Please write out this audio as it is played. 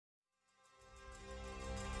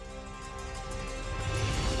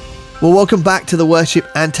Well, welcome back to the Worship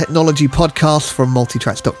and Technology podcast from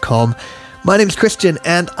multitracks.com. My name's Christian,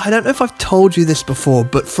 and I don't know if I've told you this before,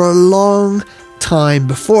 but for a long time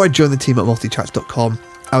before I joined the team at multitracks.com,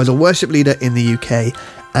 I was a worship leader in the UK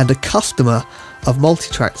and a customer of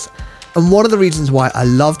Multitracks. And one of the reasons why I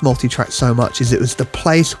loved Multitracks so much is it was the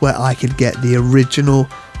place where I could get the original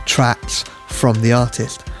tracks from the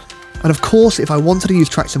artist. And of course, if I wanted to use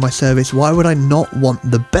tracks in my service, why would I not want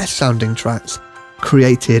the best sounding tracks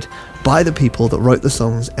created by the people that wrote the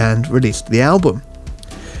songs and released the album?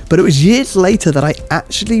 But it was years later that I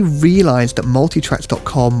actually realized that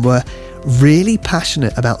multitracks.com were really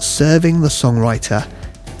passionate about serving the songwriter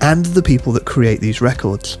and the people that create these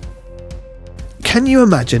records. Can you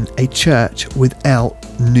imagine a church without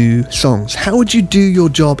new songs? How would you do your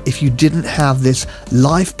job if you didn't have this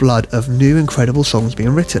lifeblood of new incredible songs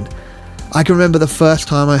being written? I can remember the first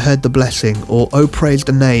time I heard The Blessing or Oh Praise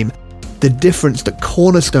the Name, the difference that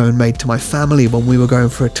Cornerstone made to my family when we were going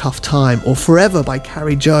through a tough time, or Forever by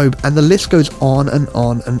Carrie Job, and the list goes on and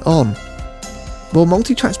on and on. Well,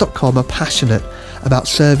 multitracks.com are passionate about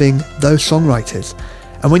serving those songwriters.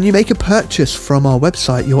 And when you make a purchase from our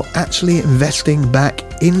website, you're actually investing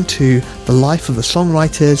back into the life of the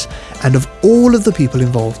songwriters and of all of the people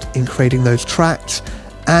involved in creating those tracks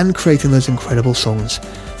and creating those incredible songs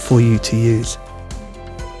for you to use.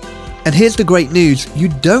 And here's the great news. You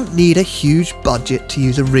don't need a huge budget to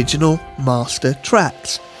use original master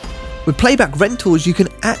tracks. With Playback Rentals, you can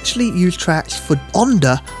actually use tracks for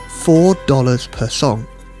under $4 per song.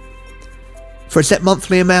 For a set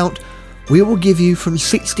monthly amount, we will give you from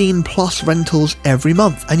 16 plus rentals every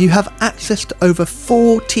month, and you have access to over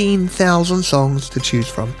 14,000 songs to choose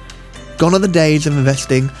from. Gone are the days of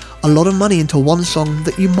investing a lot of money into one song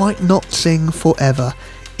that you might not sing forever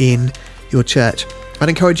in your church. I'd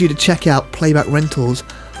encourage you to check out Playback Rentals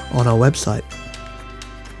on our website.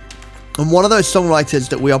 And one of those songwriters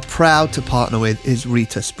that we are proud to partner with is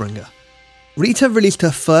Rita Springer. Rita released her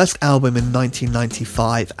first album in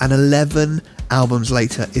 1995, and 11 albums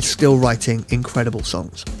later is still writing incredible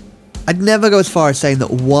songs. I'd never go as far as saying that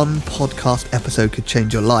one podcast episode could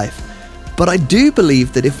change your life, but I do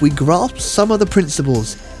believe that if we grasp some of the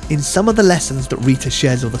principles in some of the lessons that Rita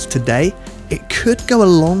shares with us today, it could go a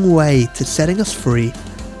long way to setting us free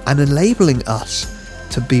and enabling us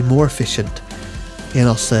to be more efficient in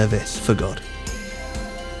our service for God.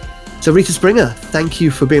 So Rita Springer, thank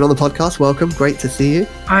you for being on the podcast. Welcome. Great to see you.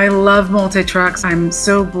 I love multi-tracks. I'm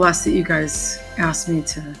so blessed that you guys asked me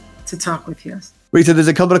to talk with you. Rita, there's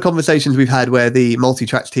a couple of conversations we've had where the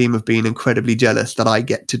Multitracks team have been incredibly jealous that I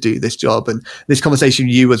get to do this job. And this conversation,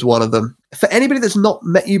 you was one of them. For anybody that's not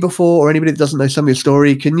met you before or anybody that doesn't know some of your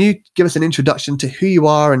story, can you give us an introduction to who you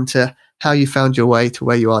are and to how you found your way to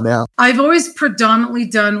where you are now? I've always predominantly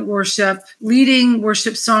done worship, leading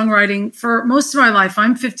worship songwriting for most of my life.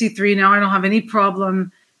 I'm 53 now. I don't have any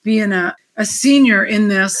problem being a senior in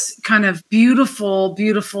this kind of beautiful,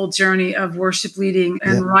 beautiful journey of worship leading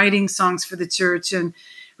and writing songs for the church, and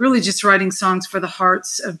really just writing songs for the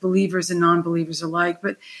hearts of believers and non-believers alike.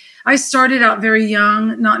 But I started out very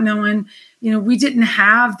young, not knowing,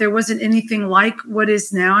 there wasn't anything like what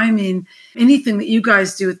is now. I mean, anything that you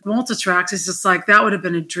guys do with multitracks is just like, that would have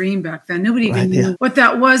been a dream back then. Nobody even knew what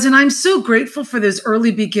that was. And I'm so grateful for those early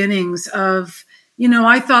beginnings of,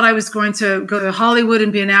 I thought I was going to go to Hollywood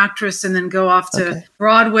and be an actress and then go off to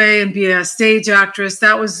Broadway and be a stage actress.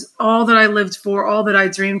 That was all that I lived for, all that I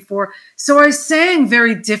dreamed for. So I sang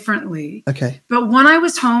very differently. Okay. But when I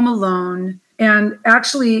was home alone and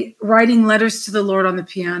actually writing letters to the Lord on the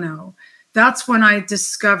piano, that's when I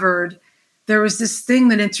discovered there was this thing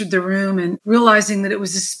that entered the room, and realizing that it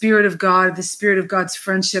was the Spirit of God, the Spirit of God's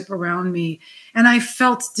friendship around me. And I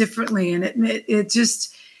felt differently. And it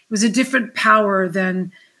was a different power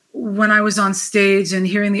than when I was on stage and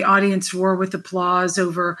hearing the audience roar with applause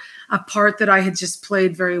over a part that I had just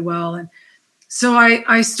played very well. And so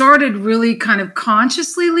I started really kind of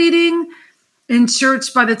consciously leading in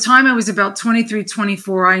church. By the time I was about 23,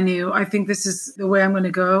 24, I think this is the way I'm going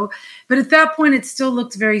to go. But at that point, it still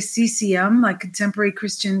looked very CCM, like contemporary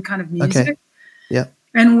Christian kind of music. Okay. Yeah.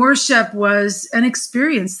 And worship was an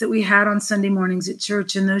experience that we had on Sunday mornings at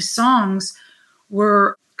church. And those songs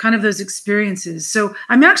were kind of those experiences. So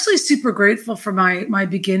I'm actually super grateful for my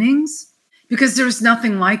beginnings, because there was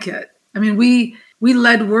nothing like it. I mean, we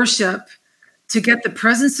led worship to get the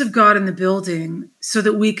presence of God in the building so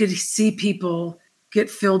that we could see people get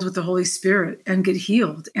filled with the Holy Spirit and get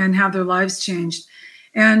healed and have their lives changed.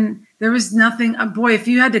 And there was nothing, boy, if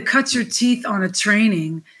you had to cut your teeth on a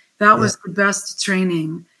training, that was the best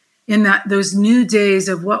training. in those new days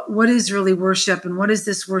of what is really worship, and what is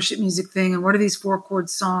this worship music thing, and what are these 4-chord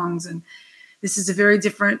songs, and this is a very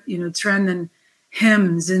different trend than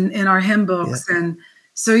hymns in our hymn books. Yeah. And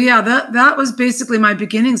so that was basically my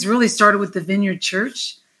beginnings. Really started with the Vineyard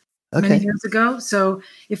Church many years ago. So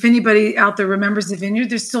if anybody out there remembers the Vineyard,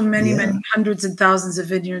 there's still many hundreds and thousands of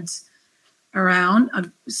vineyards around,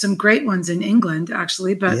 some great ones in England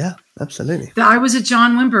actually. But yeah, absolutely. I was a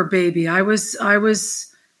John Wimber baby. I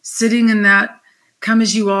was sitting in that Come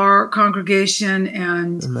As You Are congregation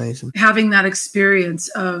and amazing, having that experience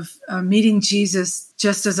of meeting Jesus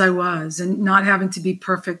just as I was, and not having to be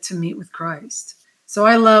perfect to meet with Christ. So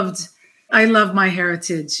I love my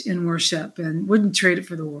heritage in worship and wouldn't trade it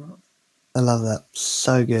for the world. I love that.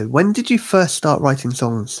 So good. When did you first start writing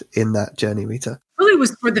songs in that journey, Rita? Really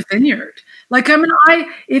was for the Vineyard. Like, I mean,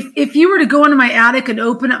 if you were to go into my attic and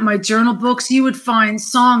open up my journal books, you would find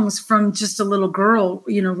songs from just a little girl,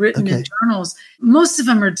 written in journals. Most of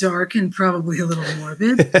them are dark and probably a little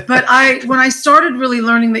morbid. But when I started really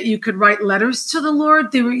learning that you could write letters to the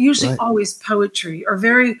Lord, they were usually always poetry, or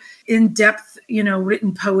very in-depth,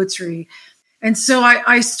 written poetry. And so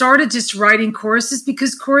I started just writing choruses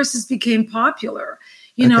because choruses became popular.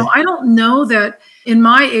 I don't know that in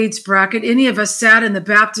my age bracket, any of us sat in the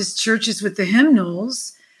Baptist churches with the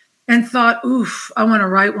hymnals and thought, oof, I want to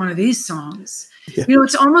write one of these songs. Yeah.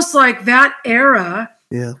 It's almost like that era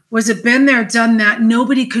was a been there, done that.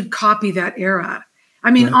 Nobody could copy that era.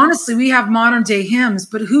 I mean, honestly, we have modern day hymns,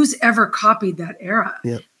 but who's ever copied that era?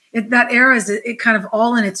 Yeah. That era is it kind of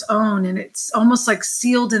all in its own, and it's almost like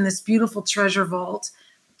sealed in this beautiful treasure vault.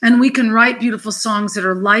 And we can write beautiful songs that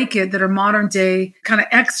are like it, that are modern day kind of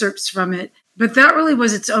excerpts from it. But that really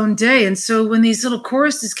was its own day. And so when these little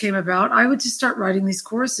choruses came about, I would just start writing these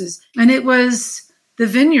choruses. And it was the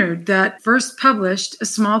Vineyard that first published a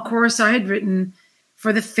small chorus I had written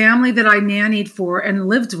for the family that I nannied for and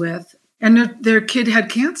lived with. And their kid had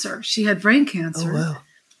cancer. She had brain cancer. Oh, wow.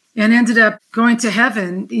 And ended up going to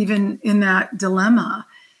heaven, even in that dilemma.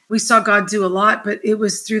 We saw God do a lot, but it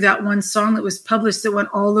was through that one song that was published that went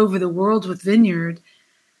all over the world with Vineyard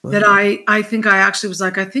that I think I actually was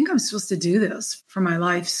like, I think I'm supposed to do this for my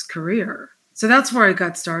life's career. So that's where I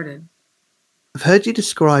got started. I've heard you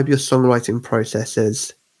describe your songwriting process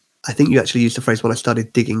as, I think you actually used the phrase, when I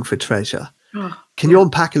started digging for treasure. Can you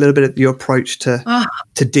unpack a little bit of your approach to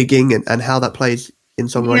digging and how that plays in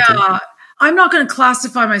songwriting? Yeah. I'm not going to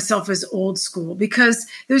classify myself as old school, because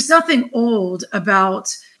there's nothing old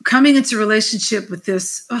about coming into relationship with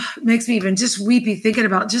this. It makes me even just weepy thinking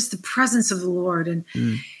about just the presence of the Lord. And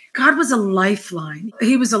God was a lifeline.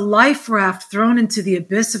 He was a life raft thrown into the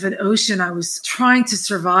abyss of an ocean I was trying to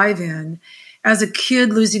survive in as a kid,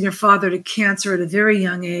 losing your father to cancer at a very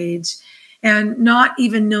young age, and not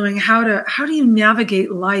even knowing how do you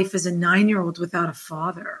navigate life as a 9-year-old without a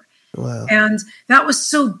father? Wow. And that was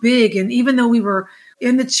so big. And even though we were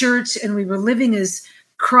in the church and we were living as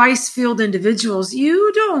Christ-filled individuals, you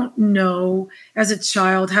don't know as a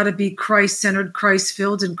child how to be Christ-centered,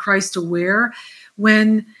 Christ-filled, and Christ-aware,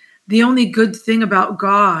 when the only good thing about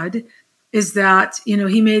God is that,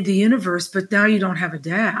 he made the universe, but now you don't have a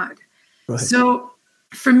dad. Right. So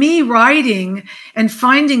for me, writing and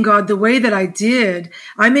finding God the way that I did,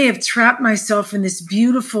 I may have trapped myself in this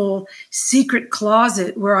beautiful secret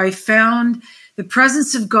closet where I found the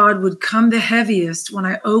presence of God would come the heaviest when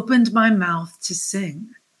I opened my mouth to sing.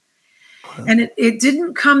 Wow. And it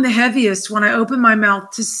didn't come the heaviest when I opened my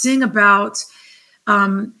mouth to sing about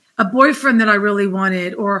a boyfriend that I really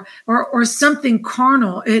wanted, or something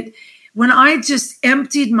carnal. When I just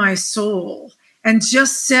emptied my soul and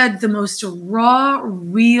just said the most raw,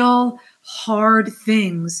 real, hard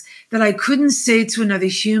things that I couldn't say to another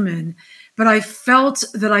human, but I felt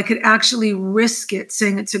that I could actually risk it,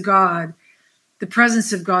 saying it to God, the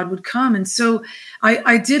presence of God would come. And so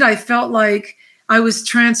I felt like I was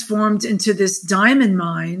transformed into this diamond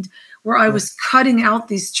mine where I was cutting out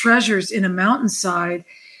these treasures in a mountainside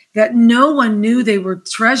that no one knew they were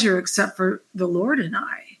treasure except for the Lord and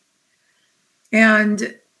I.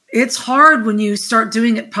 And it's hard when you start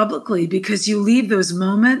doing it publicly, because you leave those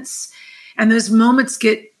moments and those moments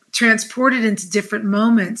get transported into different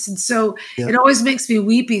moments. And so it always makes me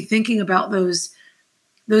weepy thinking about those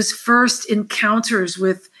first encounters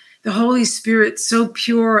with the Holy Spirit, so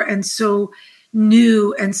pure and so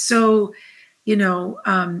new. And so,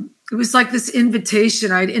 it was like this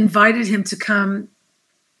invitation. I'd invited him to come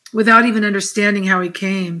without even understanding how he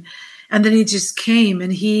came. And then he just came,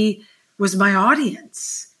 and he was my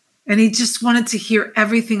audience. And he just wanted to hear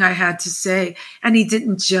everything I had to say. And he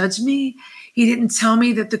didn't judge me. He didn't tell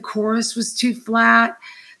me that the chorus was too flat.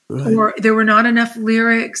 or there were not enough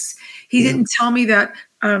lyrics. He didn't tell me that,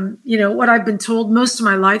 what I've been told most of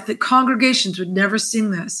my life, that congregations would never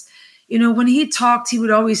sing this. When he talked, he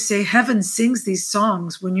would always say, heaven sings these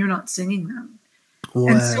songs when you're not singing them. Wow.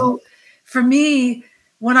 And so for me,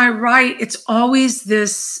 when I write, it's always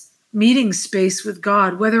this meeting space with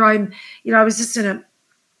God, whether I was just in a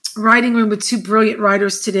writing room with two brilliant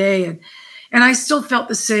writers today, and I still felt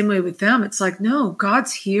the same way with them. It's like, no,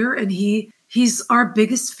 God's here, and he's our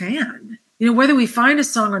biggest fan. Whether we find a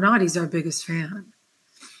song or not, he's our biggest fan.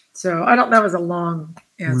 So that was a long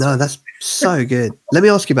answer. No, that's so good. Let me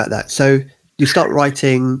ask you about that. So you start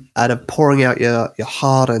writing out of pouring out your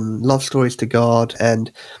heart and love stories to God,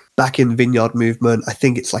 and back in Vineyard Movement, I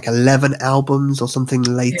think it's like 11 albums or something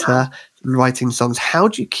later, writing songs. How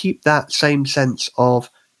do you keep that same sense of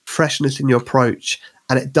freshness in your approach,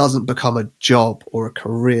 and it doesn't become a job or a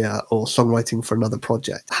career or songwriting for another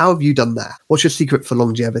project? How have you done that? What's your secret for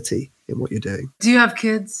longevity in what you're doing? Do you have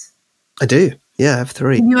kids? I do. Yeah, I have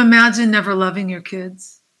 3. Can you imagine never loving your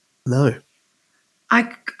kids? No.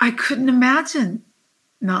 I couldn't imagine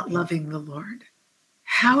not loving the Lord.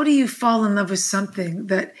 How do you fall in love with something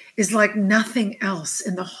that is like nothing else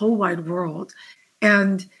in the whole wide world,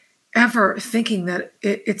 and ever thinking that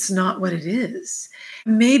it's not what it is?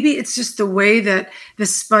 Maybe it's just the way that the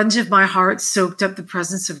sponge of my heart soaked up the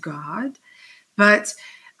presence of God. But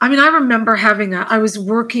I remember I was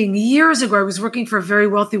working years ago, I was working for a very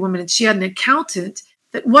wealthy woman, and she had an accountant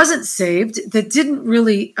that wasn't saved, that didn't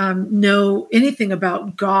really know anything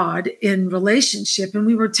about God in relationship. And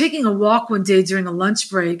we were taking a walk one day during a lunch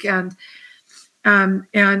break, and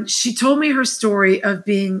she told me her story of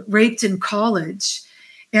being raped in college.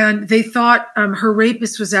 And they thought her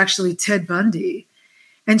rapist was actually Ted Bundy.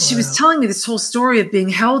 And she was telling me this whole story of being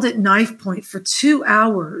held at knife point for 2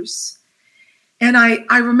 hours. And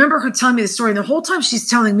I remember her telling me the story. And the whole time she's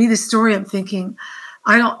telling me the story, I'm thinking,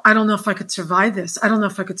 I don't know if I could survive this. I don't know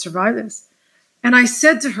if I could survive this. And I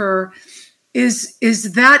said to her, is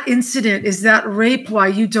that incident, is that rape why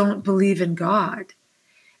you don't believe in God?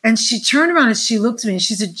 And she turned around and she looked at me, and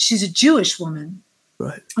she's a Jewish woman.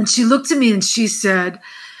 Right. And she looked at me and she said,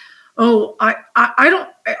 oh, I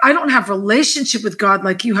don't have relationship with God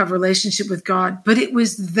like you have relationship with God. But it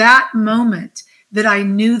was that moment that I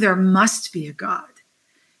knew there must be a God,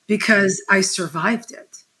 because I survived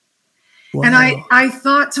it. Wow. And I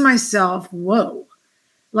thought to myself, whoa,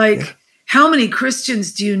 how many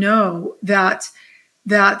Christians do you know that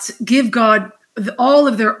give God all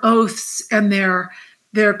of their oaths and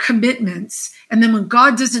their commitments, and then when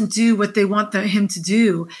God doesn't do what they want him to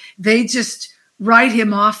do, they just write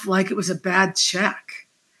him off like it was a bad check.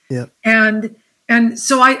 Yeah. And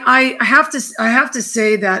so I have to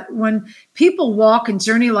say that when people walk and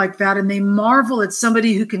journey like that, and they marvel at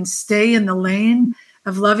somebody who can stay in the lane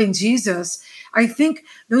of loving Jesus, I think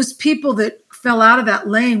those people that fell out of that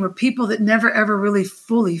lane were people that never, ever really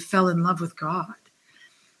fully fell in love with God.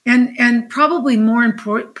 And probably more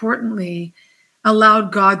importantly,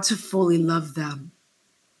 allowed God to fully love them.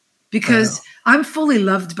 Because I'm fully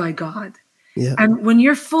loved by God. Yeah. And when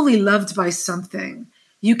you're fully loved by something,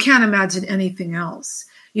 you can't imagine anything else.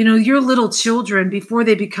 Your little children, before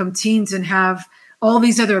they become teens and have all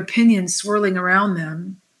these other opinions swirling around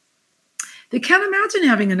them, they can't imagine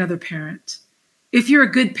having another parent. If you're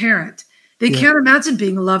a good parent, they can't imagine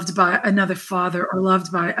being loved by another father or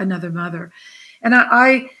loved by another mother. And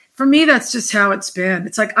for me, that's just how it's been.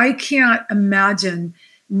 It's like, I can't imagine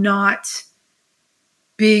not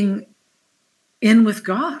being in with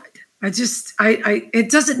God. It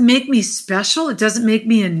doesn't make me special. It doesn't make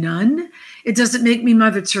me a nun. It doesn't make me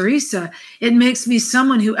Mother Teresa. It makes me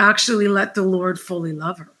someone who actually let the Lord fully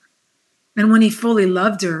love her. And when he fully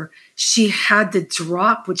loved her, she had to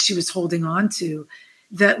drop what she was holding on to,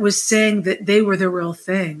 that was saying that they were the real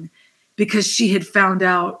thing, because she had found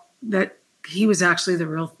out that he was actually the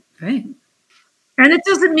real thing. And it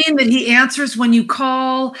doesn't mean that he answers when you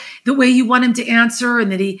call the way you want him to answer,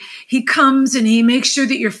 and that he comes and he makes sure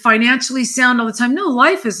that you're financially sound all the time. No,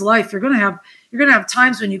 life is life. You're going to have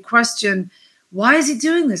times when you question, why is he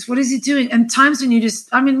doing this? What is he doing? And times when you just,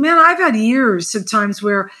 I've had years sometimes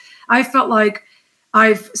where I felt like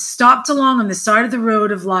I've stopped along on the side of the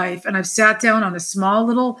road of life, and I've sat down on a small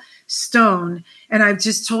little stone, and I've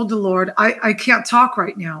just told the Lord, I can't talk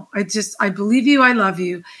right now. I believe you, I love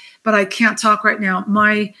you, but I can't talk right now.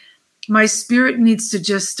 My spirit needs to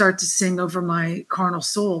just start to sing over my carnal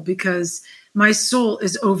soul, because my soul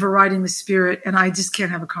is overriding the spirit, and I just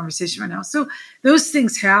can't have a conversation right now. So those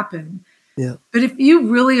things happen. Yeah. But if you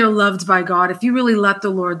really are loved by God, if you really let the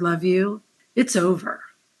Lord love you, it's over.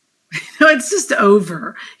 It's just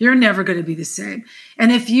over. You're never going to be the same.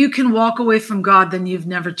 And if you can walk away from God, then you've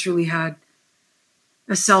never truly had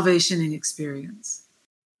a salvation experience.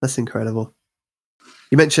 That's incredible.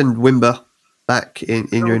 You mentioned Wimber back in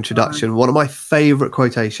your introduction. Fun. One of my favorite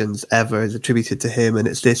quotations ever is attributed to him, and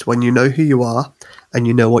it's this: when you know who you are and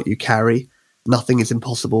you know what you carry, nothing is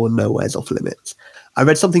impossible and nowhere's off limits. I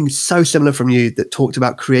read something so similar from you that talked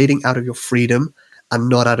about creating out of your freedom and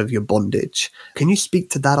not out of your bondage. Can you speak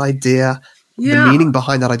to that idea, the meaning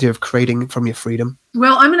behind that idea of creating from your freedom?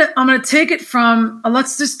 Well, I'm gonna take it from,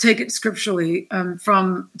 let's just take it scripturally,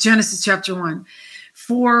 from Genesis chapter 1.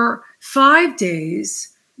 For 5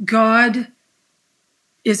 days, God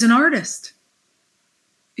is an artist.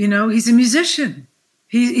 He's a musician.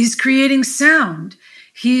 He's creating sound.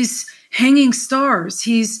 He's hanging stars.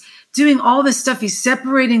 He's doing all this stuff. He's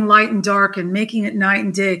separating light and dark and making it night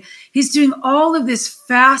and day. He's doing all of this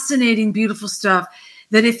fascinating, beautiful stuff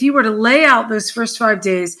that if you were to lay out those first 5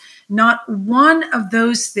 days, not one of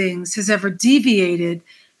those things has ever deviated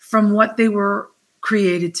from what they were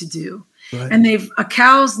created to do. Right. And a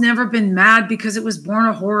cow's never been mad because it was born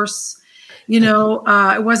a horse.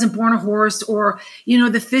 It wasn't born a horse, or,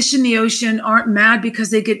 the fish in the ocean aren't mad because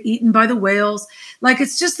they get eaten by the whales. Like,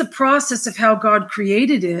 it's just the process of how God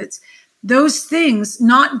created it. Those things,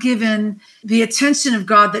 not given the attention of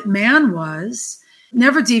God that man was,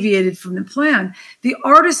 never deviated from the plan. The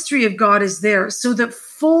artistry of God is there. So the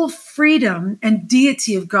full freedom and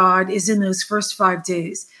deity of God is in those first 5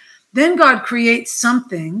 days. Then God creates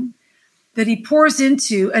something that he pours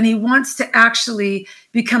into and he wants to actually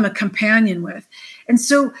become a companion with. And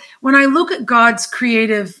so when I look at God's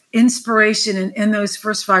creative inspiration in those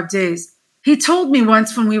first 5 days, he told me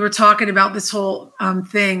once when we were talking about this whole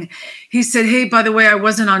thing, he said, hey, by the way, I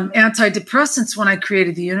wasn't on antidepressants when I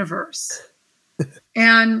created the universe.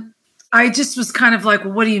 And I just was kind of like,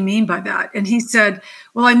 well, what do you mean by that? And he said,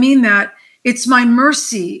 well, I mean that it's my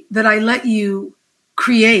mercy that I let you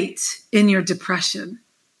create in your depression.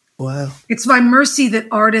 Wow. It's my mercy that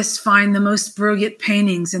artists find the most brilliant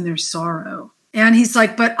paintings in their sorrow. And he's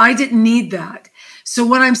like, but I didn't need that. So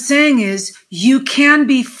what I'm saying is you can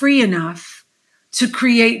be free enough to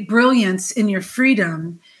create brilliance in your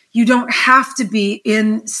freedom. You don't have to be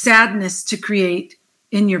in sadness to create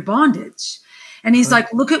in your bondage. And he's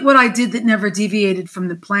like, look at what I did that never deviated from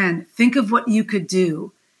the plan. Think of what you could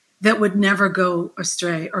do that would never go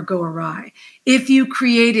astray or go awry if you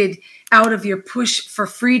created out of your push for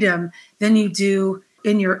freedom than you do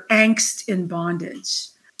in your angst in bondage.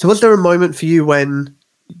 So was there a moment for you when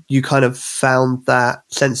you kind of found that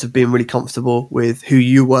sense of being really comfortable with who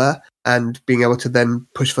you were and being able to then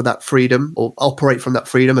push for that freedom or operate from that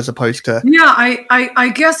freedom as opposed to... Yeah,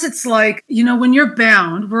 I guess it's like, when you're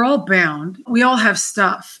bound, we're all bound. We all have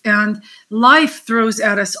stuff and life throws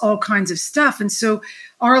at us all kinds of stuff. And so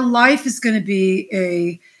our life is going to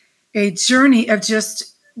be a journey of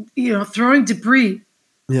just, throwing debris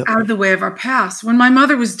out of the way of our past. When my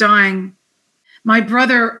mother was dying, my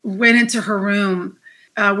brother went into her room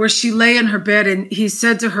where she lay in her bed and he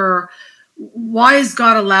said to her, why is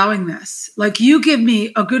God allowing this? Like, you give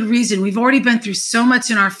me a good reason. We've already been through so much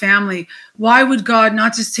in our family. Why would God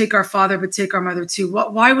not just take our father, but take our mother too?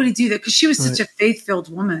 Why would he do that? Because she was such a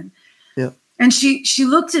faith-filled woman. Yeah. And she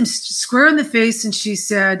looked him square in the face and she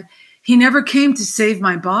said, he never came to save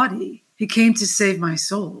my body. He came to save my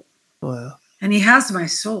soul. Wow. And he has my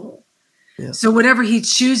soul. Yeah. So whatever he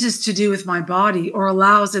chooses to do with my body or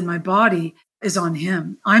allows in my body is on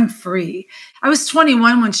him. I'm free. I was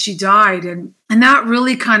 21 when she died. And that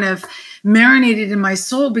really kind of marinated in my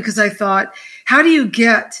soul because I thought, how do you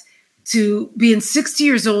get to being 60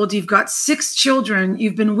 years old? You've got 6 children.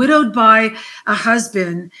 You've been widowed by a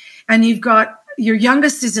husband and you've got your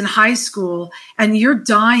youngest is in high school and you're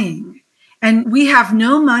dying and we have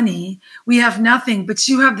no money. We have nothing, but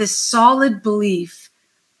you have this solid belief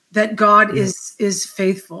that God is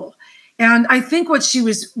faithful. And I think what she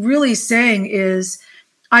was really saying is,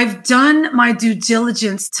 I've done my due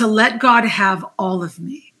diligence to let God have all of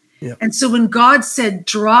me. Yeah. And so when God said,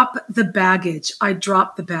 drop the baggage, I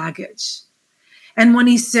dropped the baggage. And when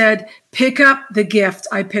he said, pick up the gift,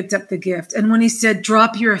 I picked up the gift. And when he said,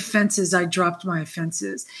 drop your offenses, I dropped my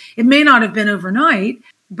offenses. It may not have been overnight,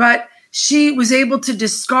 but she was able to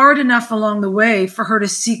discard enough along the way for her to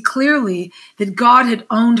see clearly that God had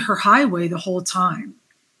owned her highway the whole time.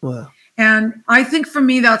 Wow. And I think for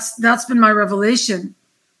me, that's been my revelation.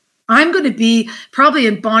 I'm going to be probably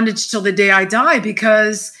in bondage till the day I die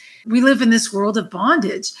because we live in this world of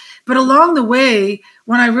bondage. But along the way,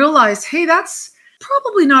 when I realized, hey, that's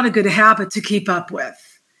probably not a good habit to keep up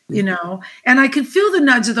with, and I could feel the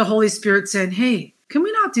nudge of the Holy Spirit saying, hey, Can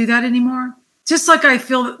we not do that anymore? Just like I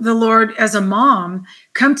feel the Lord as a mom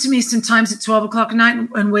come to me sometimes at 12 o'clock at night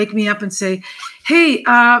and wake me up and say, hey,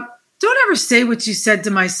 don't ever say what you said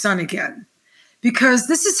to my son again, because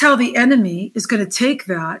this is how the enemy is going to take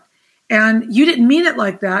that. And you didn't mean it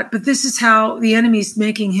like that, but this is how the enemy's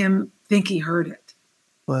making him think he heard it.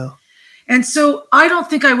 Wow. And so I don't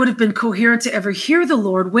think I would have been coherent to ever hear the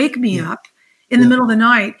Lord wake me up in the middle of the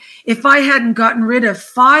night if I hadn't gotten rid of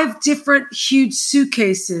 5 different huge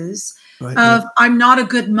suitcases of I'm not a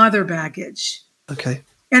good mother baggage. Okay.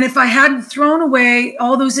 And if I hadn't thrown away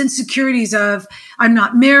all those insecurities of I'm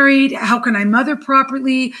not married, how can I mother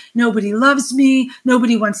properly? Nobody loves me.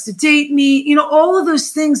 Nobody wants to date me. All of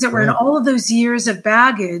those things that were in all of those years of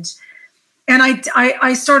baggage. And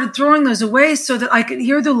I started throwing those away so that I could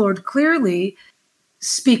hear the Lord clearly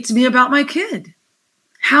speak to me about my kid.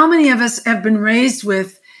 How many of us have been raised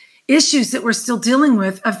with issues that we're still dealing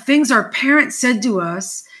with of things our parents said to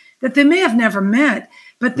us that they may have never met,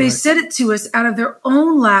 but they said it to us out of their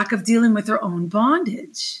own lack of dealing with their own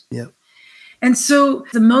bondage. Yeah. And so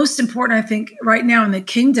the most important, I think, right now in the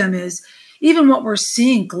kingdom is even what we're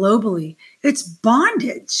seeing globally, it's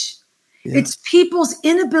bondage. Yeah. It's people's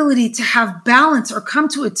inability to have balance or come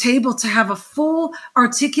to a table to have a full,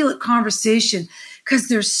 articulate conversation because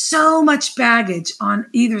there's so much baggage on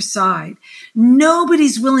either side.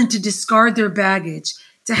 Nobody's willing to discard their baggage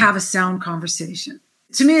to have a sound conversation.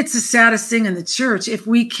 To me, it's the saddest thing in the church. If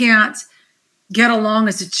we can't get along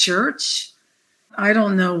as a church, I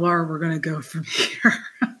don't know where we're going to go from here.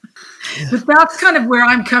 But that's kind of where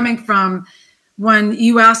I'm coming from when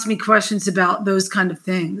you ask me questions about those kind of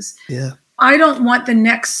things. Yeah. I don't want the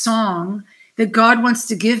next song that God wants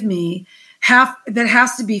to give me that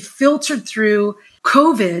has to be filtered through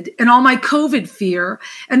COVID and all my COVID fear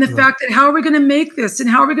and the fact that how are we going to make this and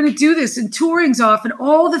how are we going to do this and touring's off and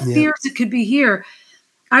all the fears that could be here.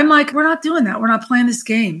 I'm like, we're not doing that. We're not playing this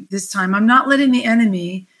game this time. I'm not letting the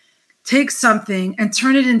enemy take something and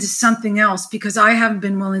turn it into something else because I haven't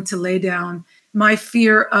been willing to lay down my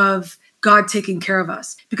fear of God taking care of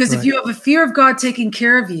us. Because if you have a fear of God taking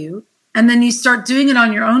care of you, and then you start doing it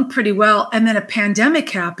on your own pretty well, and then a pandemic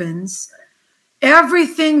happens,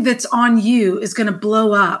 everything that's on you is going to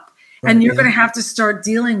blow up. And you're going to have to start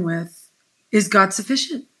dealing with, is God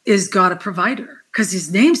sufficient? Is God a provider? Because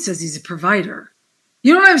his name says he's a provider.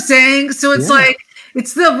 You know what I'm saying? So it's like,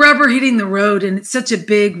 it's the rubber hitting the road, and it's such a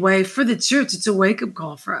big way for the church. It's a wake-up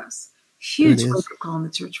call for us. Huge wake-up call in the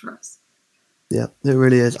church for us. Yeah, it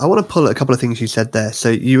really is. I want to pull a couple of things you said there. So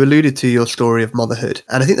you alluded to your story of motherhood.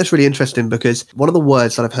 And I think that's really interesting because one of the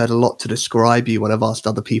words that I've heard a lot to describe you when I've asked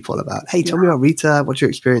other people about, hey, tell me about Rita, what's your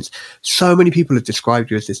experience? So many people have described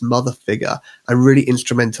you as this mother figure and really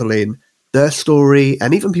instrumental in their story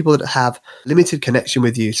and even people that have limited connection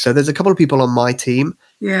with you. So there's a couple of people on my team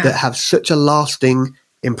that have such a lasting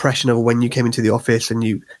impression of when you came into the office and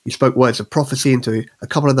you spoke words of prophecy into a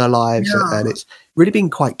couple of their lives. And it's really been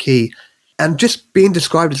quite key. And just being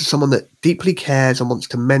described as someone that deeply cares and wants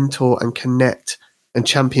to mentor and connect and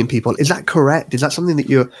champion people. Is that correct? Is that something that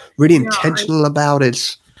you're really intentional about?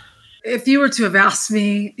 If you were to have asked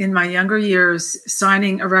me in my younger years,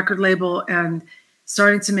 signing a record label and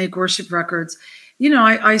starting to make worship records,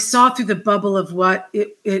 I saw through the bubble of what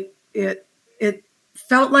it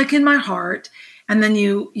felt like in my heart. And then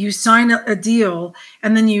you sign a deal,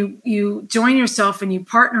 and then you join yourself and you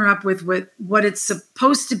partner up with what it's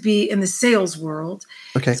supposed to be in the sales world.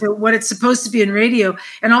 Okay. So what it's supposed to be in radio,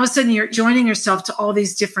 and all of a sudden you're joining yourself to all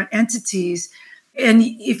these different entities. And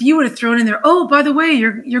if you would have thrown in there, oh, by the way,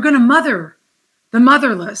 you're going to mother the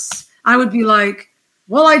motherless, I would be like,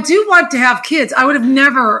 well, I do want to have kids. I would have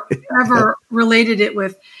never ever related it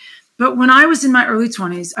with. But when I was in my early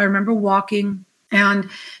 20s, I remember walking. And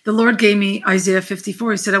the Lord gave me Isaiah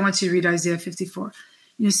 54. He said, I want you to read Isaiah 54.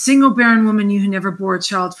 Single barren woman, you who never bore a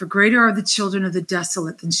child, for greater are the children of the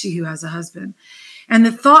desolate than she who has a husband. And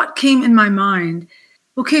the thought came in my mind,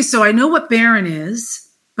 okay, so I know what barren is,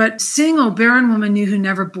 but single barren woman, you who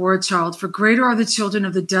never bore a child, for greater are the children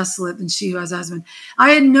of the desolate than she who has a husband. I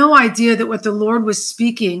had no idea that what the Lord was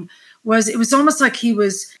speaking it was almost like he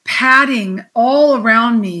was patting all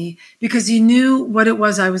around me because he knew what it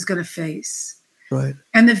was I was going to face. Right.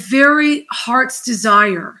 And the very heart's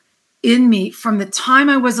desire in me from the time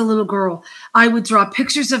I was a little girl, I would draw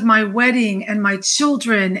pictures of my wedding and my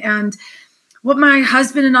children and what my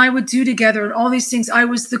husband and I would do together and all these things. I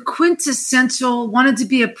was the quintessential, wanted to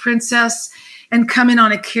be a princess and come in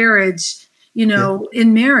on a carriage,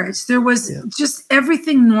 in marriage. There was just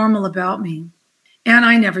everything normal about me. And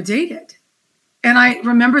I never dated. And I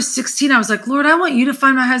remember 16, I was like, Lord, I want you to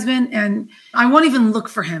find my husband, and I won't even look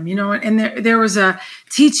for him, and there was a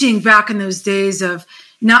teaching back in those days of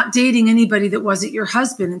not dating anybody that wasn't your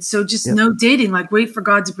husband. And so just no dating, like wait for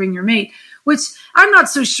God to bring your mate, which I'm not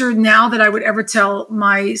so sure now that I would ever tell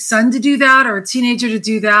my son to do that or a teenager to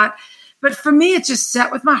do that. But for me, it just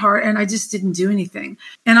sat with my heart, and I just didn't do anything.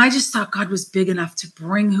 And I just thought God was big enough to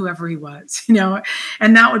bring whoever he was,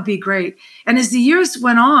 and that would be great. And as the years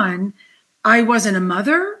went on, I wasn't a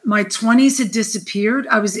mother. My 20s had disappeared.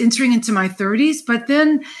 I was entering into my 30s, but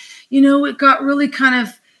then, it got really kind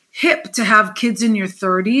of hip to have kids in your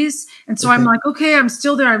 30s. And so I'm like, okay, I'm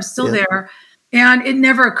still there. And it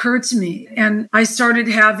never occurred to me. And I started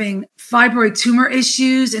having fibroid tumor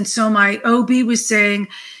issues. And so my OB was saying,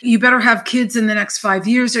 you better have kids in the next 5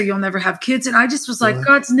 years or you'll never have kids. And I just was like,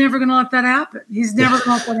 God's never going to let that happen. He's never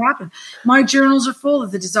going to let that happen. My journals are full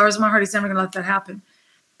of the desires of my heart. He's never going to let that happen.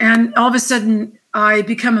 And all of a sudden, I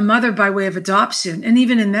become a mother by way of adoption. And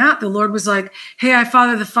even in that, the Lord was like, hey, I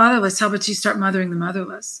father the fatherless. How about you start mothering the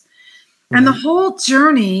motherless? And the whole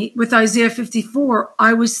journey with Isaiah 54,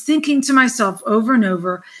 I was thinking to myself over and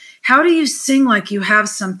over, how do you sing like you have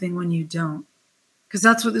something when you don't? Because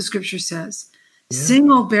that's what the scripture says. Yeah. Sing,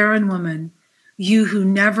 O barren woman, you who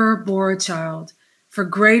never bore a child, for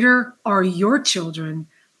greater are your children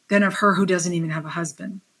than of her who doesn't even have a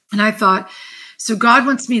husband. And I thought, so God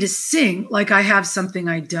wants me to sing like I have something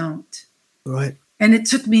I don't. Right. And it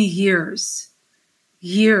took me years,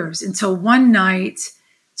 until one night,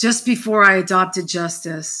 just before I adopted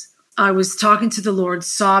Justice, I was talking to the Lord,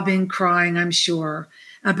 sobbing, crying, I'm sure,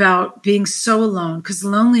 about being so alone, because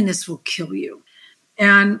loneliness will kill you.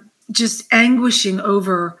 And just anguishing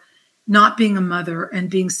over not being a mother and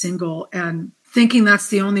being single and thinking that's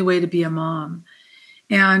the only way to be a mom.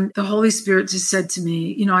 And the Holy Spirit just said to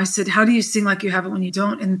me, I said, how do you sing like you have it when you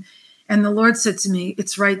don't? And the Lord said to me,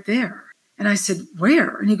 it's right there. And I said,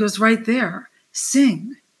 where? And he goes, right there.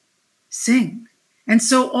 Sing. And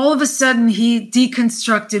so all of a sudden he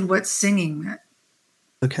deconstructed what singing meant.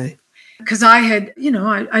 Okay. Because I had,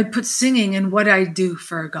 I put singing in what I do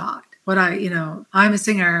for God. I'm a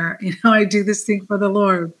singer, I do this thing for the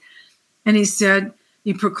Lord. And he said,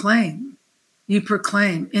 you proclaim.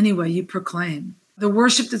 Anyway, you proclaim. The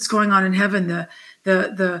worship that's going on in heaven,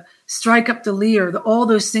 the strike up the lyre, all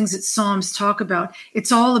those things that Psalms talk about,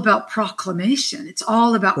 it's all about proclamation. It's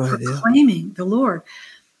all about proclaiming the Lord.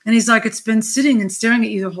 And he's like, it's been sitting and staring at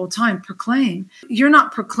you the whole time. Proclaim. You're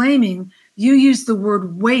not proclaiming. You use the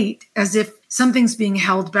word wait as if something's being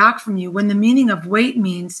held back from you, when the meaning of wait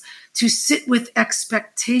means to sit with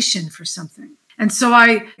expectation for something. And so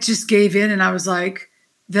I just gave in, and I was like,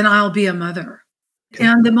 then I'll be a mother. Okay.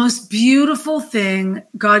 And the most beautiful thing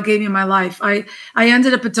God gave me in my life, I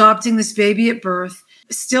ended up adopting this baby at birth.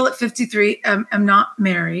 Still at 53, I'm not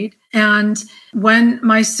married. And when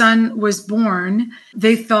my son was born,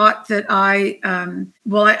 they thought that I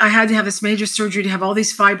had to have this major surgery to have all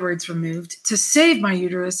these fibroids removed to save my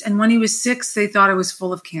uterus. And when he was 6, they thought I was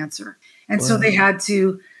full of cancer. And so they had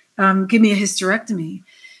to give me a hysterectomy.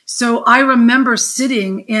 So I remember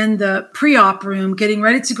sitting in the pre-op room, getting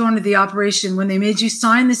ready to go into the operation, when they made you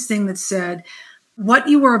sign this thing that said, what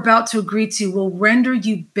you were about to agree to will render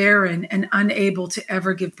you barren and unable to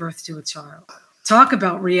ever give birth to a child. Talk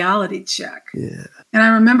about reality check. Yeah. And I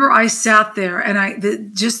remember I sat there, and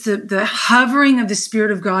the hovering of the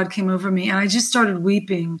Spirit of God came over me, and I just started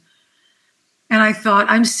weeping. And I thought,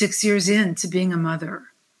 I'm 6 years into being a mother.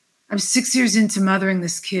 I'm 6 years into mothering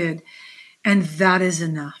this kid, and that is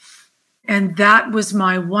enough. And that was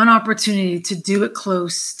my one opportunity to do it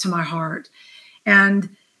close to my heart.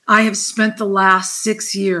 And I have spent the last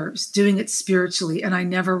 6 years doing it spiritually, and I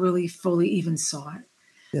never really fully even saw it.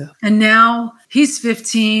 Yeah. And now he's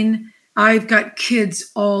 15. I've got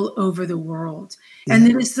kids all over the world. Yeah. And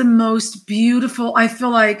it is the most beautiful. I feel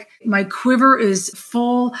like my quiver is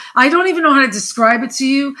full. I don't even know how to describe it to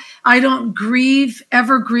you. I don't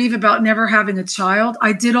ever grieve about never having a child.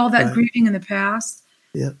 I did all that grieving in the past.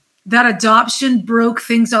 Yeah. That adoption broke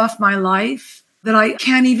things off my life that I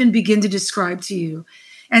can't even begin to describe to you,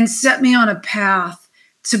 and set me on a path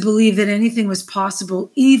to believe that anything was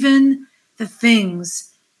possible, even the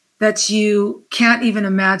things that you can't even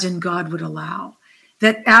imagine God would allow.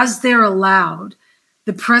 That as they're allowed,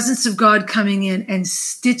 the presence of God coming in and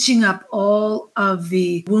stitching up all of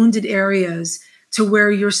the wounded areas to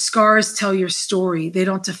where your scars tell your story. They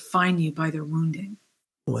don't define you by their wounding.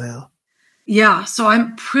 Wow. Yeah, so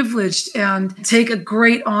I'm privileged and take a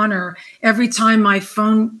great honor every time my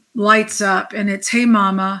phone lights up and it's, hey,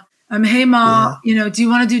 Mama, Hey, Ma, Yeah. do you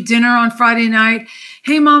want to do dinner on Friday night?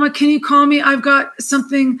 Hey, Mama, can you call me? I've got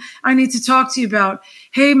something I need to talk to you about.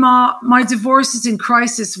 Hey, Ma, my divorce is in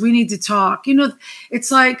crisis. We need to talk.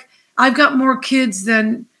 It's like I've got more kids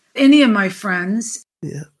than any of my friends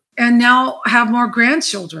Yeah. and now have more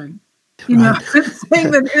grandchildren, Right.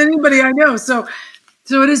 than anybody I know. So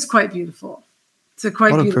it is quite beautiful. It's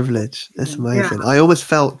quite What a beautiful. privilege. That's Yeah. amazing. I almost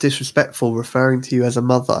felt disrespectful referring to you as a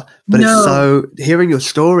mother, but it's No. so, hearing your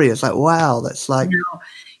story, it's like, wow, that's like,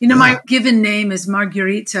 My given name is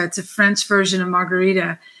Margherita. It's a French version of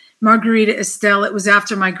Margarita. Margarita Estelle. It was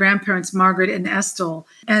after my grandparents, Margaret and Estelle.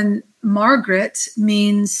 And Margaret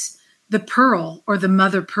means the pearl or the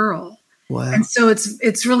mother pearl. wow. And so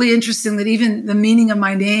it's really interesting that even the meaning of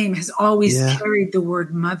my name has always carried the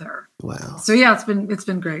word mother. Wow. So yeah, it's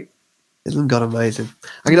been great. Isn't God amazing?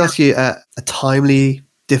 I'm going to ask you a timely,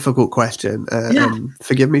 difficult question, and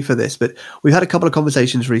forgive me for this, but we've had a couple of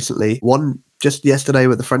conversations recently. One just yesterday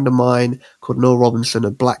with a friend of mine called Noel Robinson,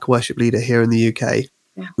 a black worship leader here in the UK.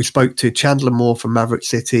 Yeah. We spoke to Chandler Moore from Maverick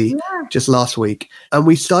City just last week, and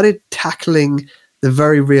we started tackling the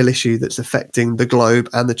very real issue that's affecting the globe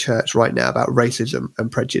and the church right now about racism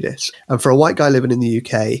and prejudice. And for a white guy living in the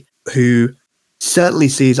UK who certainly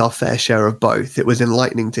sees our fair share of both, it was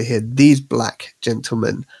enlightening to hear these black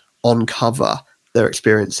gentlemen uncover their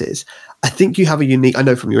experiences. I think you have a unique, I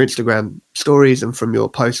know from your Instagram stories and from your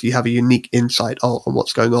posts, you have a unique insight on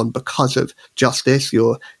what's going on because of Justice,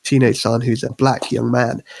 your teenage son who's a black young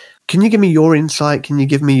man. Can you give me your insight? Can you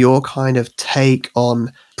give me your kind of take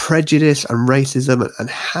on prejudice and racism and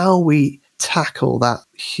how we tackle that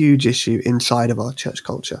huge issue inside of our church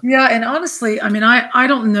culture? Yeah. And honestly, I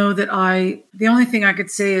don't know that the only thing I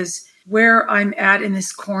could say is where I'm at in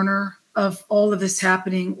this corner of all of this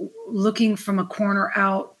happening, looking from a corner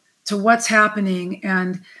out to what's happening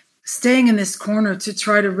and staying in this corner to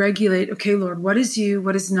try to regulate, okay, Lord, what is you?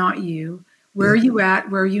 What is not you? Where are you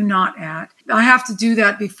at? Where are you not at? I have to do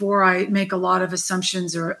that before I make a lot of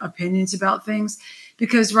assumptions or opinions about things,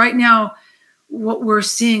 because right now, what we're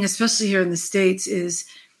seeing, especially here in the States, is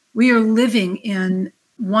we are living in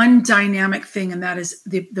one dynamic thing, and that is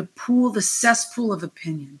the cesspool of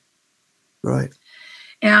opinion. Right.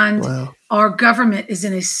 And our government is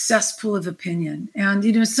in a cesspool of opinion. And,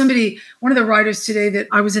 one of the writers today that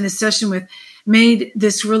I was in a session with made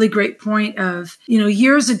this really great point of,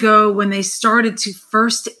 years ago when they started to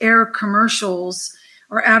first air commercials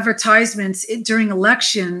or advertisements during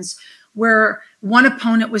elections where one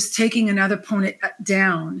opponent was taking another opponent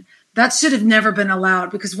down. That should have never been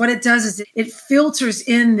allowed, because what it does is it filters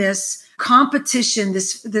in this competition,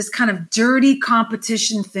 this kind of dirty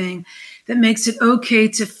competition thing that makes it okay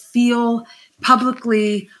to feel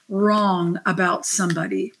publicly wrong about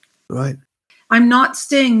somebody. Right. I'm not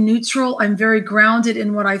staying neutral. I'm very grounded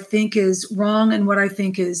in what I think is wrong and what I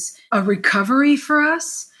think is a recovery for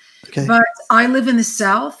us. Okay. But I live in the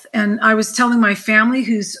South, and I was telling my family,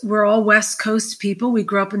 we're all West Coast people. We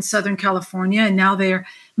grew up in Southern California, and now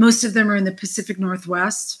most of them are in the Pacific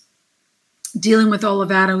Northwest, dealing with all of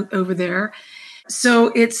that over there. So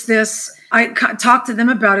it's this, I talked to them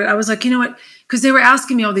about it. I was like, you know what? Because they were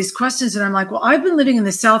asking me all these questions, and I'm like, well, I've been living in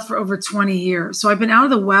the South for over 20 years. So I've been out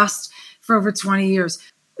of the West for over 20 years.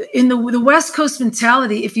 In the West Coast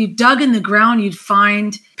mentality, if you dug in the ground, you'd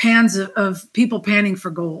find pans of people panning for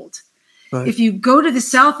gold. Right. If you go to the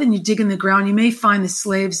South and you dig in the ground, you may find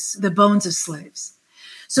the bones of slaves.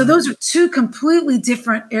 So those are two completely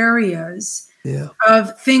different areas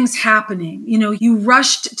of things happening. You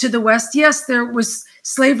rushed to the West. Yes, there was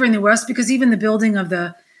slavery in the West, because even the building of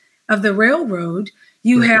the railroad,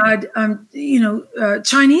 you had,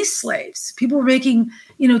 Chinese slaves. People were making,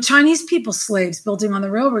 Chinese people slaves building on the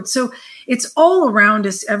railroad. So it's all around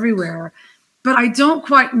us everywhere. But I don't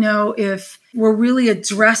quite know if we're really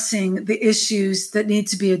addressing the issues that need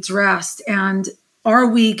to be addressed. And are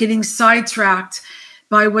we getting sidetracked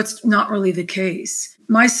by what's not really the case?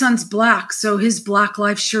 My son's black, so his black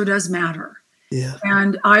life sure does matter. Yeah.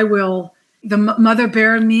 And the mother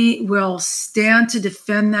bear in me will stand to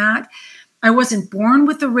defend that. I wasn't born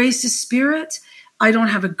with a racist spirit. I don't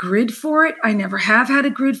have a grid for it. I never have had a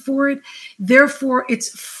grid for it. Therefore, it's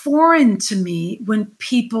foreign to me when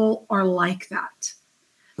people are like that.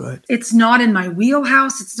 Right. It's not in my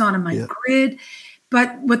wheelhouse. It's not in my grid.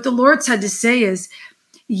 But what the Lord's had to say is,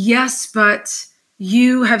 yes, but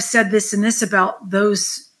you have said this and this about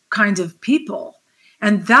those kinds of people.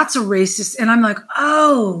 And that's a racist. And I'm like,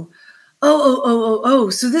 oh.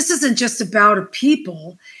 So this isn't just about a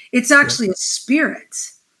people. It's actually a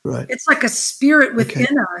spirit. Right. It's like a spirit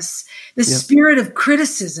within us, the spirit of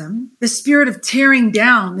criticism, the spirit of tearing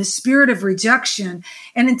down, the spirit of rejection.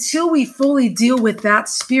 And until we fully deal with that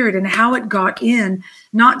spirit and how it got in,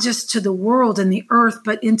 not just to the world and the earth,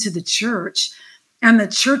 but into the church, and the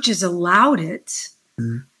church has allowed it,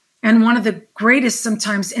 and one of the greatest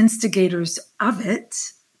sometimes instigators of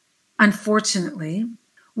it, unfortunately,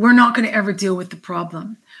 we're not going to ever deal with the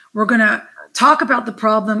problem. We're going to talk about the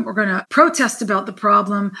problem. We're going to protest about the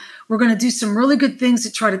problem. We're going to do some really good things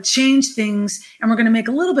to try to change things. And we're going to make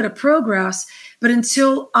a little bit of progress. But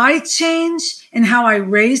until I change in how I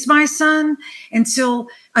raise my son, until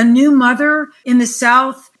a new mother in the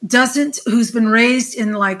South who's been raised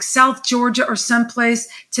in like South Georgia or someplace,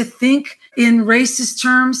 to think in racist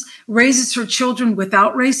terms, raises her children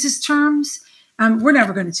without racist terms, we're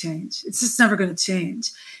never going to change. It's just never going to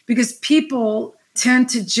change, because people tend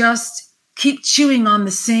to just keep chewing on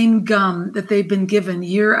the same gum that they've been given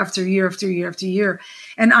year after year after year after year.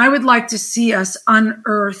 And I would like to see us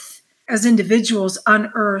unearth, as individuals,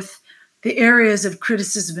 unearth the areas of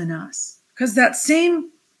criticism in us. Because that same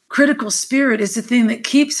critical spirit is the thing that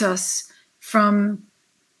keeps us from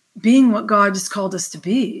being what God has called us to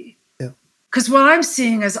be. Because what I'm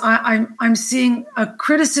seeing is I'm seeing a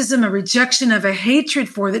criticism, a rejection of a hatred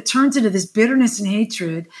that turns into this bitterness and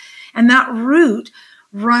hatred. And that root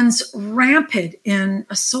runs rampant in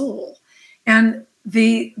a soul. And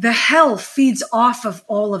the hell feeds off of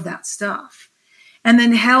all of that stuff. And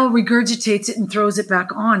then hell regurgitates it and throws it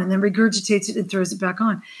back on, and then regurgitates it and throws it back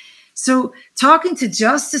on. So talking to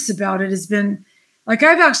Justice about it has been, like,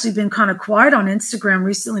 I've actually been kind of quiet on Instagram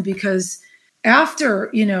recently, because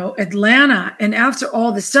after, Atlanta, and after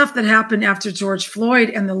all the stuff that happened after George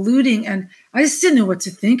Floyd and the looting, and I just didn't know what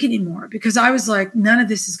to think anymore, because I was like, none of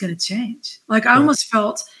this is going to change. Like, I almost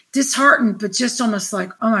felt disheartened, but just almost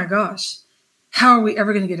like, oh my gosh, how are we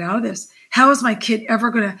ever going to get out of this? How is my kid ever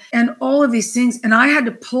going to, and all of these things. And I had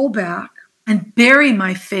to pull back and bury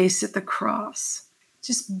my face at the cross,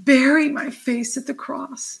 just bury my face at the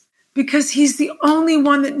cross, because he's the only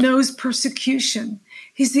one that knows persecution.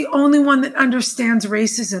 He's the only one that understands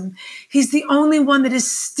racism. He's the only one that is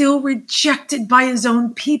still rejected by his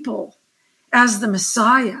own people as the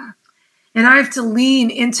Messiah. And I have to lean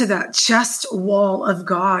into that chest wall of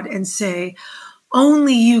God and say,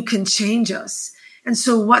 only you can change us. And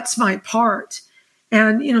so what's my part?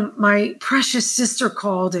 And, my precious sister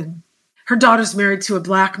called, and her daughter's married to a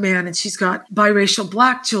black man, and she's got biracial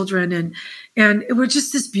black children. And we're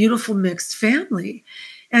just this beautiful mixed family.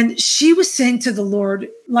 And she was saying to the Lord,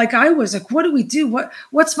 like I was, like, what do we do?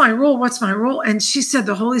 What's my role? What's my role? And she said,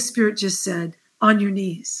 the Holy Spirit just said, on your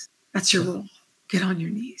knees. That's your role. Get on your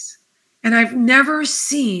knees. And I've never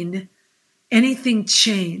seen anything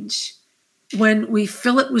change when we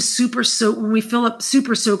fill it with when we fill up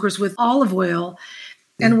super soakers with olive oil,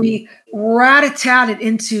 and we rat-a-tat it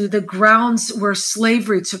into the grounds where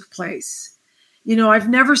slavery took place. I've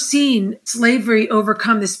never seen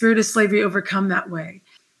the spirit of slavery overcome that way.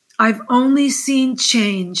 I've only seen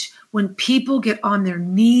change when people get on their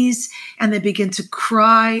knees and they begin to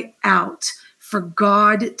cry out for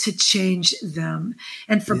God to change them,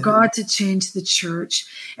 and for God to change the church,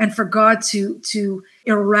 and for God to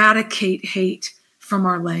eradicate hate from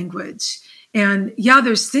our language. And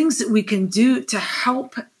there's things that we can do to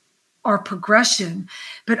help our progression,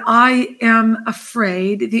 but I am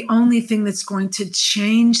afraid the only thing that's going to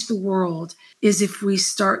change the world is if we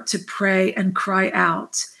start to pray and cry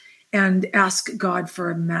out and ask God for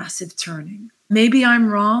a massive turning. Maybe I'm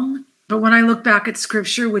wrong, but when I look back at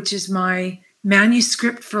Scripture, which is my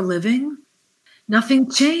manuscript for living,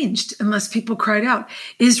 nothing changed unless people cried out.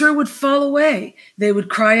 Israel would fall away. They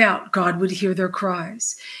would cry out. God would hear their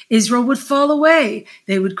cries. Israel would fall away.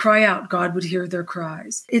 They would cry out. God would hear their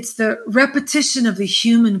cries. It's the repetition of the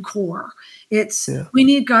human core. It's, we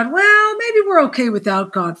need God. Well, maybe we're okay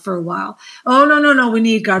without God for a while. Oh, no. We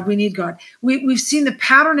need God. We need God. We've seen the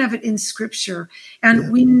pattern of it in Scripture,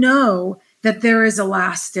 and we know that there is a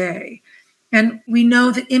last day. And we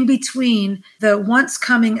know that in between the once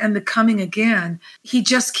coming and the coming again, he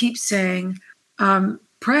just keeps saying,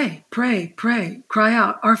 pray, cry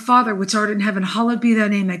out. Our Father, which art in heaven, hallowed be thy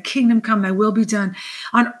name, thy kingdom come, thy will be done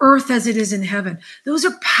on earth as it is in heaven. Those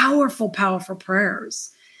are powerful, powerful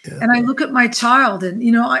prayers. Yeah. And I look at my child, and,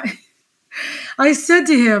 I said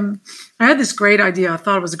to him, I had this great idea. I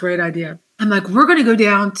thought it was a great idea. I'm like, we're going to go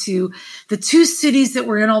down to the two cities that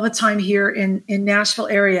we're in all the time here in Nashville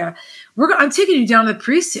area. I'm taking you down to the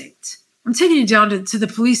precinct. I'm taking you down to the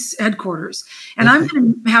police headquarters. And I'm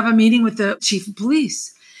going to have a meeting with the chief of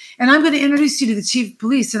police. And I'm going to introduce you to the chief of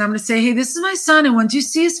police. And I'm going to say, hey, this is my son. And once you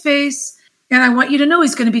see his face, And I want you to know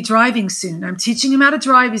he's going to be driving soon. I'm teaching him how to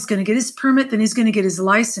drive. He's going to get his permit, then he's going to get his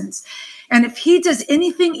license. And if he does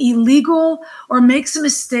anything illegal or makes a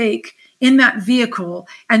mistake in that vehicle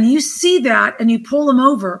and you see that and you pull him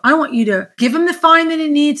over, I want you to give him the fine that he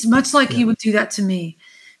needs, much like you would do that to me.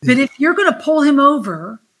 But if you're going to pull him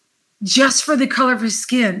over just for the color of his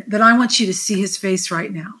skin, then I want you to see his face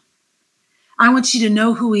right now. I want you to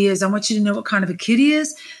know who he is. I want you to know what kind of a kid he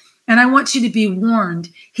is. And I want you to be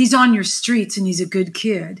warned, he's on your streets and he's a good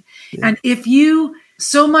kid. Yeah. And if you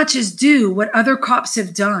so much as do what other cops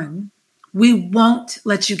have done, we won't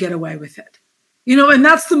let you get away with it. And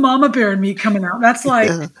that's the mama bear in me coming out. That's like,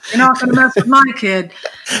 you're not going to mess with my kid.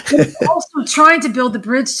 But it's also trying to build the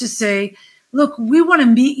bridge to say, look, we want to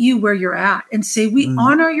meet you where you're at and say, we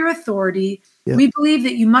honor your authority. Yeah. We believe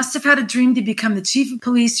that you must have had a dream to become the chief of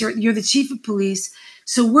police. You're the chief of police.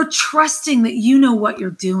 So we're trusting that you know what you're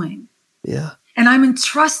doing. Yeah. And I'm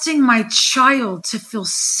entrusting my child to feel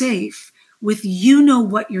safe with you know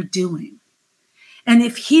what you're doing. And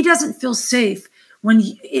if he doesn't feel safe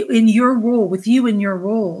in your role, with you in your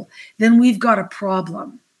role, then we've got a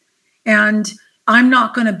problem. And I'm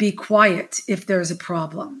not going to be quiet if there's a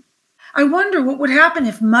problem. I wonder what would happen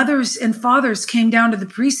if mothers and fathers came down to the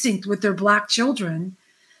precinct with their Black children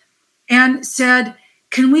and said,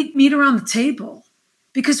 can we meet around the table?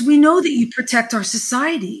 Because we know that you protect our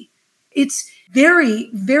society. It's very,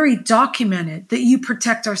 very documented that you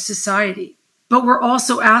protect our society. But we're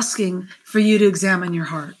also asking for you to examine your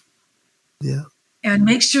heart. Yeah. And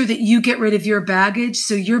make sure that you get rid of your baggage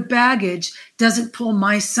so your baggage doesn't pull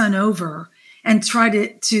my son over and try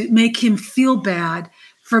to make him feel bad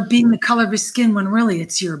for being the color of his skin when really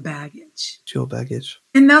it's your baggage. It's your baggage.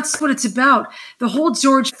 And that's what it's about. The whole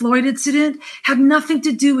George Floyd incident had nothing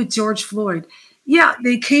to do with George Floyd. Yeah,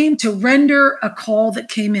 they came to render a call that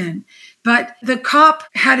came in. But the cop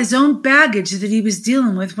had his own baggage that he was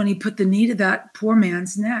dealing with when he put the knee to that poor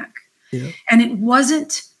man's neck. Yeah. And it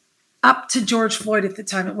wasn't up to George Floyd at the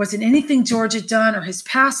time. It wasn't anything George had done or his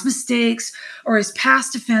past mistakes or his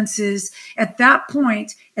past offenses. At that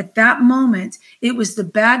point, at that moment, it was the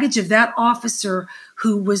baggage of that officer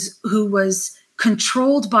who was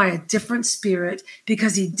controlled by a different spirit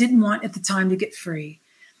because he didn't want at the time to get free.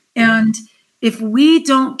 And if we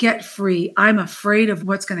don't get free, I'm afraid of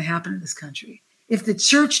what's going to happen in this country. If the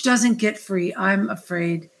church doesn't get free, I'm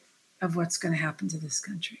afraid of what's going to happen to this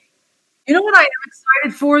country. You know what I am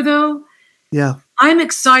excited for, though? Yeah. I'm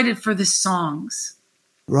excited for the songs.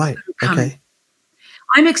 Right. Okay.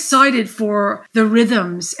 I'm excited for the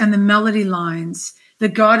rhythms and the melody lines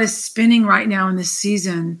that God is spinning right now in this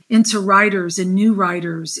season into writers and new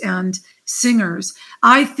writers and singers.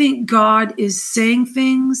 I think God is saying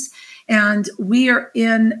things, and we are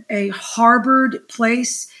in a harbored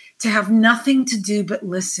place to have nothing to do but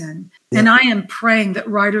listen. Yeah. And I am praying that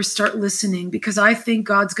writers start listening because I think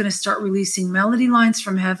God's going to start releasing melody lines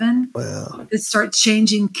from heaven that start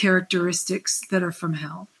changing characteristics that are from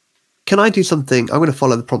hell. Can I do something? I'm going to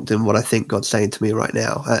follow the prompt in what I think God's saying to me right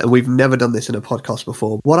now. We've never done this in a podcast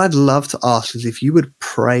before. What I'd love to ask is if you would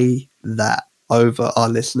pray that over our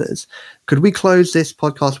listeners. Could we close this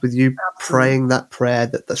podcast with you praying that prayer,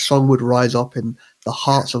 that the song would rise up in the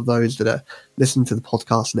hearts of those that are listening to the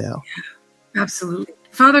podcast now? Yeah, absolutely.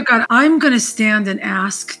 Father God, I'm going to stand and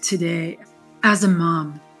ask today as a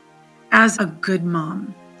mom, as a good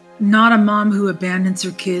mom, not a mom who abandons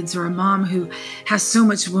her kids or a mom who has so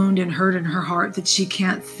much wound and hurt in her heart that she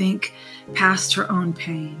can't think past her own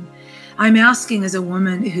pain. I'm asking as a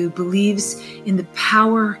woman who believes in the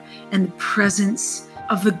power and the presence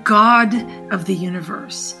of the God of the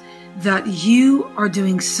universe, that you are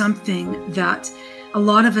doing something that a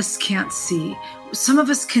lot of us can't see. Some of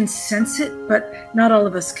us can sense it, but not all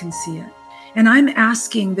of us can see it. And I'm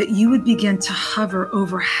asking that you would begin to hover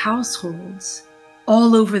over households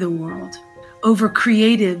all over the world, over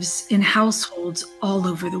creatives in households all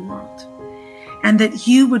over the world. And that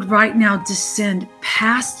you would right now descend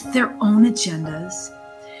past their own agendas,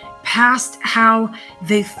 past how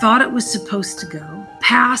they thought it was supposed to go,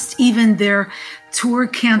 past even their tour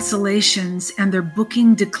cancellations and their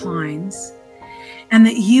booking declines, and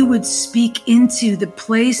that you would speak into the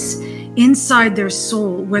place inside their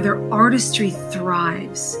soul where their artistry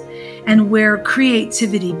thrives and where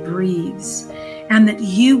creativity breathes, and that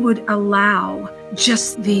you would allow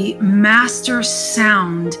just the master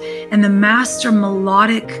sound and the master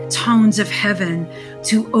melodic tones of heaven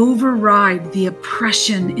to override the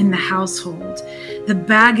oppression in the household, the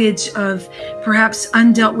baggage of perhaps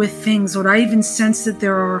undealt with things. Lord, I even sense that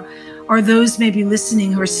there are those maybe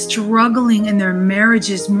listening who are struggling in their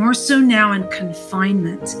marriages, more so now in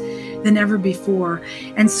confinement, than ever before.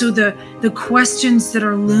 And so the questions that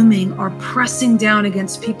are looming are pressing down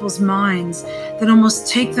against people's minds that almost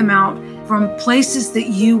take them out from places that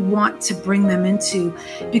you want to bring them into.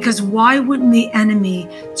 Because why wouldn't the enemy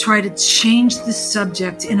try to change the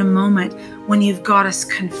subject in a moment when you've got us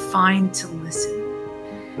confined to listen?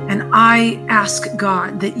 And I ask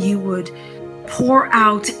God that you would pour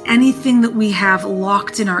out anything that we have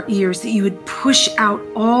locked in our ears, that you would push out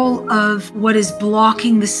all of what is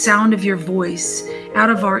blocking the sound of your voice out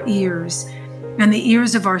of our ears and the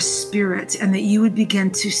ears of our spirit, and that you would begin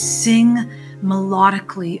to sing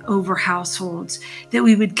melodically over households, that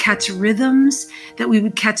we would catch rhythms, that we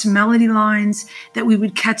would catch melody lines, that we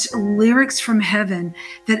would catch lyrics from heaven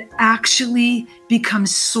that actually become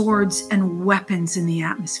swords and weapons in the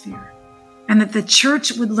atmosphere. And that the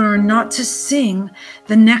church would learn not to sing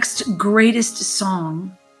the next greatest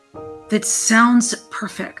song that sounds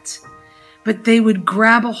perfect, but they would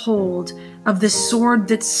grab a hold of the sword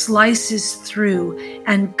that slices through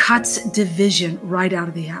and cuts division right out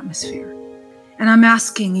of the atmosphere. And I'm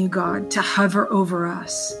asking you, God, to hover over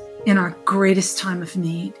us in our greatest time of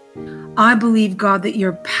need. I believe, God, that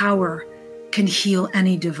your power can heal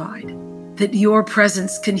any divide, that your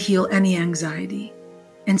presence can heal any anxiety.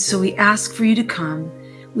 And so we ask for you to come,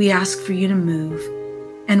 we ask for you to move,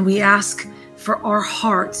 and we ask for our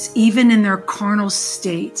hearts, even in their carnal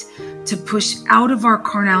state, to push out of our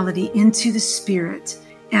carnality into the spirit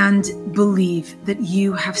and believe that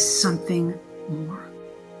you have something more.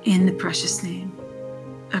 In the precious name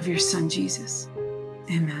of your Son, Jesus.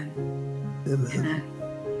 Amen. Amen. Amen.